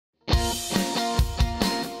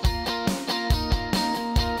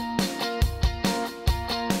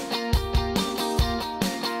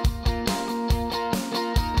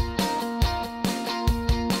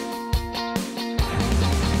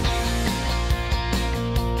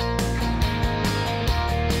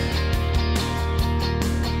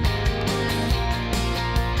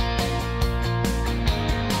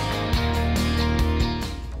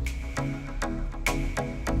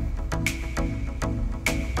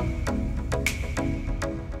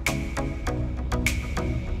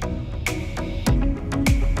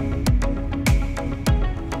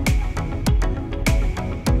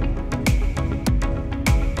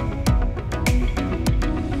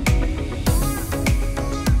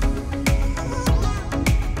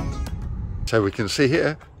So we can see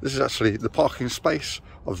here, this is actually the parking space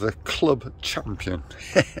of the club champion.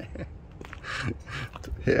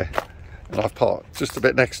 Here, and I've parked just a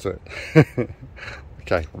bit next to it.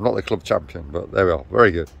 Okay, I'm not the club champion, but there we are,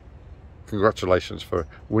 very good. Congratulations for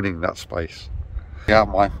winning that space. Yeah,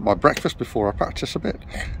 my breakfast before I practice a bit.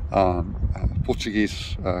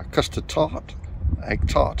 Portuguese custard tart, egg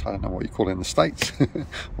tart, I don't know what you call it in the States,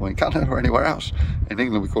 or in Canada or anywhere else. In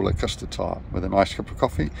England we call it custard tart, with a nice cup of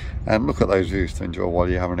coffee. And look at those views to enjoy while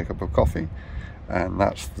you're having a cup of coffee. And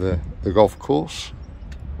that's the golf course.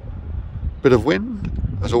 Bit of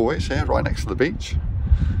wind, as always, here, right next to the beach.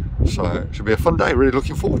 So it should be a fun day, really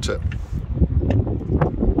looking forward to it.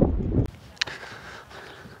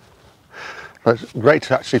 It's great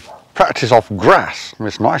to actually practice off grass, and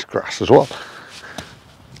it's nice grass as well.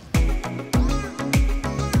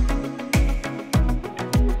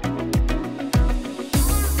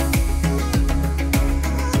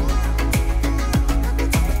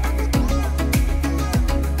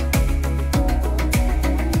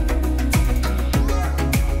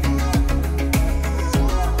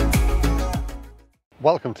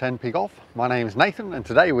 Welcome to NP Golf. My name is Nathan, and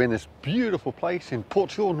today we're in this beautiful place in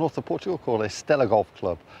Portugal, north of Portugal, called Estela Golf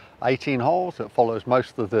Club. 18 holes that follows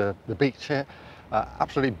most of the beach here.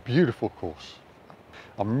 Absolutely beautiful course.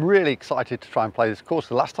 I'm really excited to try and play this course.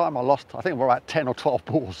 The last time I lost, I think we're about 10 or 12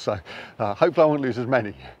 balls, so hopefully I won't lose as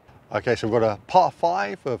many. Okay, so we've got a par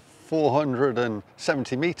 5 of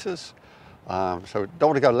 470 meters. So don't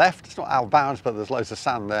want to go left, it's not out of bounds, but there's loads of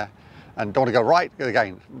sand there. And don't want to go right,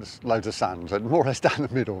 again, there's loads of sand, so more or less down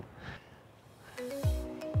the middle.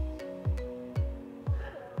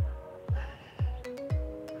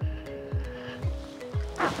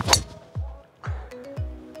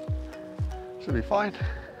 Should be fine.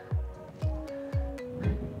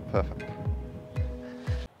 Perfect.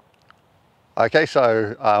 Okay,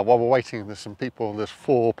 so while we're waiting, there's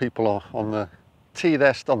 4 people on the tee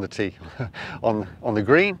there, on the tee, on the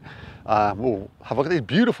green. We'll have a look at these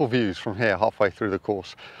beautiful views from here halfway through the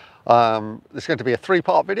course. It's going to be a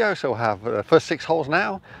 3-part video, so we'll have the first 6 holes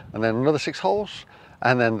now, and then another 6 holes,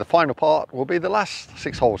 and then the final part will be the last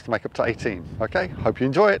 6 holes to make up to 18. Okay, hope you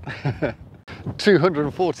enjoy it.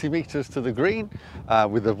 240 meters to the green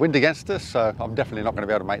with the wind against us, so I'm definitely not going to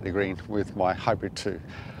be able to make the green with my hybrid 2.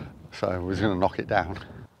 So we're just going to knock it down.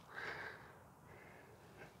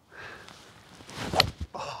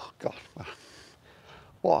 Oh God.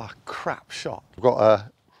 What a crap shot. We've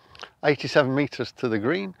got 87 meters to the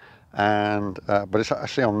green, and but it's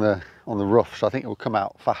actually on the rough, so I think it will come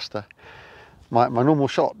out faster. My normal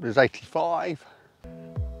shot is 85.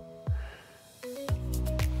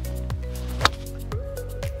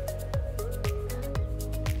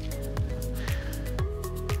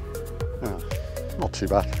 Oh, not too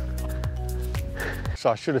bad.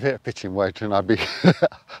 So I should have hit a pitching wedge and I'd be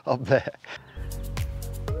up there.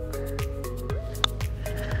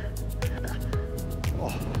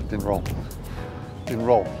 Didn't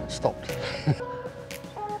roll, it stopped.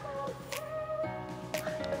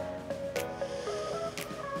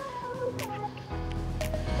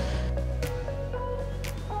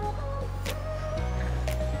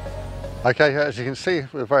 Okay, as you can see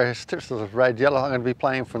with various tips, there's red, yellow. I'm going to be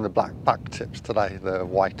playing from the black back tips today, the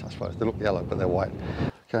white I suppose. They look yellow but they're white.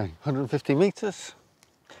 Okay, 150 meters,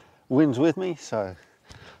 wind's with me, so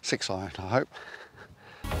 6 iron I hope.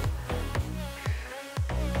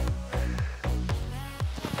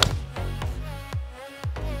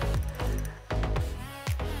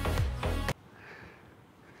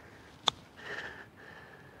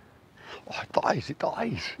 Oh, it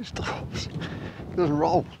dies, it stops. It doesn't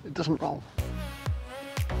roll, it doesn't roll.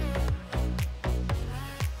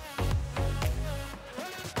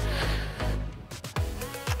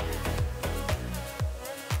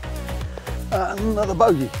 Another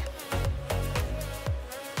bogey.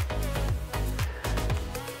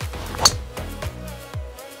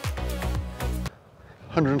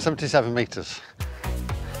 $177 meters.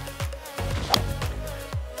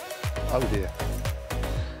 Oh dear.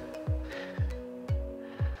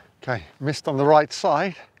 Okay, missed on the right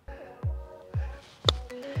side.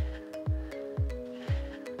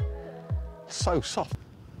 So soft.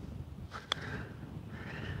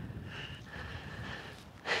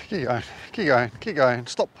 Keep going, keep going, keep going.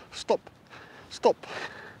 Stop, stop, stop.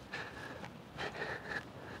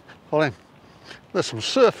 Hold in. There's some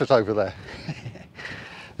surfers over there.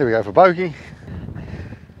 Here we go for bogey.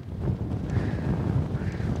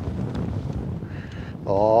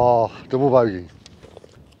 Oh, double bogey.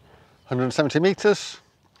 170 meters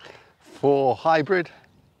for hybrid.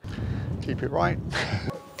 Keep it right.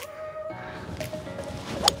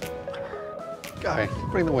 Going,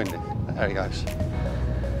 bring the wind in. There he goes.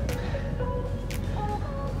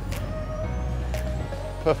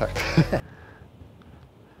 Perfect.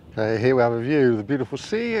 Okay, here we have a view of the beautiful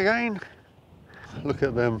sea again. Look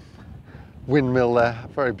at them windmill there,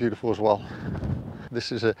 very beautiful as well.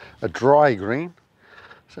 This is a dry green,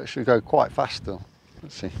 so it should go quite fast still.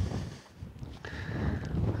 Let's see.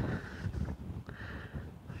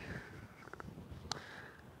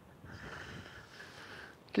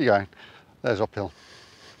 Keep going. There's uphill.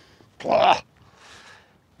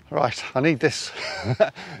 Right, I need this.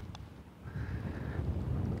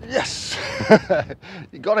 Yes!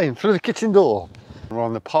 You got in through the kitchen door. We're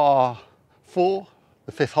on the par 4,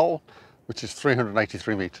 the 5th hole, which is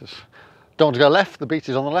 383 metres. Don't want to go left, the beach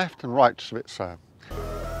is on the left, and right just a bit so.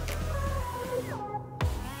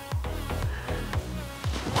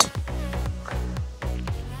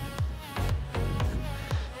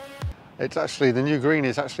 It's actually, the new green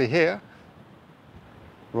is actually here,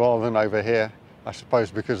 rather than over here, I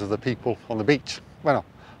suppose because of the people on the beach. Well, no,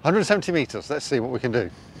 170 metres, let's see what we can do.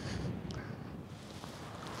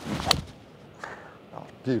 Oh,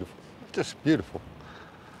 beautiful, just beautiful.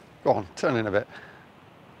 Go on, turn in a bit.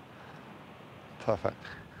 Perfect.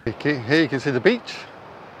 Here you can see the beach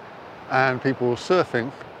and people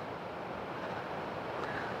surfing.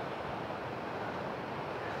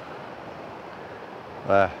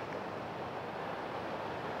 There.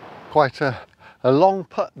 Quite a long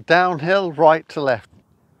putt downhill, right to left.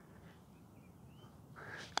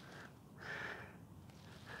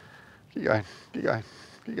 Keep going, keep going,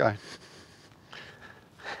 keep going.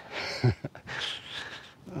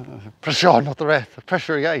 Pressure, not the ref,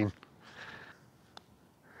 pressure again.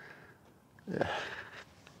 Yeah.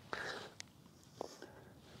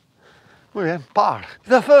 Muy bien, par.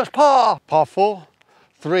 The first par, par 4,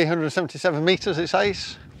 377 metres it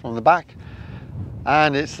says from the back.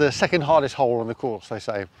 And it's the second hardest hole on the course, they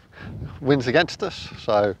say. Wind's against us,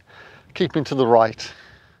 so keeping to the right.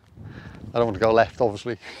 I don't want to go left,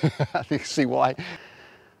 obviously. You can see why.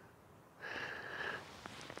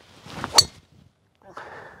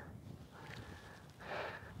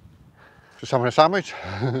 Just having a sandwich.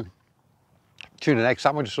 Tuna and egg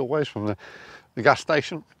sandwich as always from the gas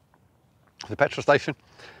station, the petrol station.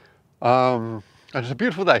 And it's a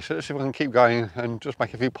beautiful day, so let's see if I can keep going and just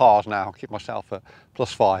make a few pars now, keep myself at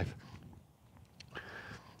 +5.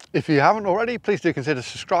 If you haven't already, please do consider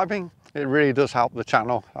subscribing. It really does help the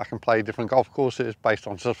channel. I can play different golf courses based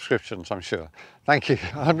on subscriptions, I'm sure. Thank you.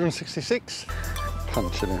 166,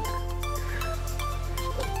 punch it in.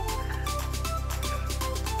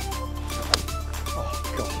 Oh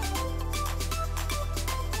God.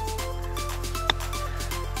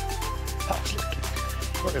 That was lucky,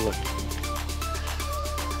 very lucky.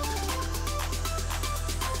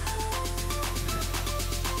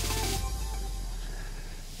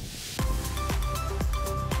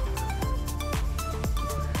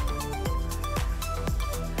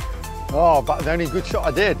 Oh, but the only good shot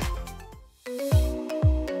I did.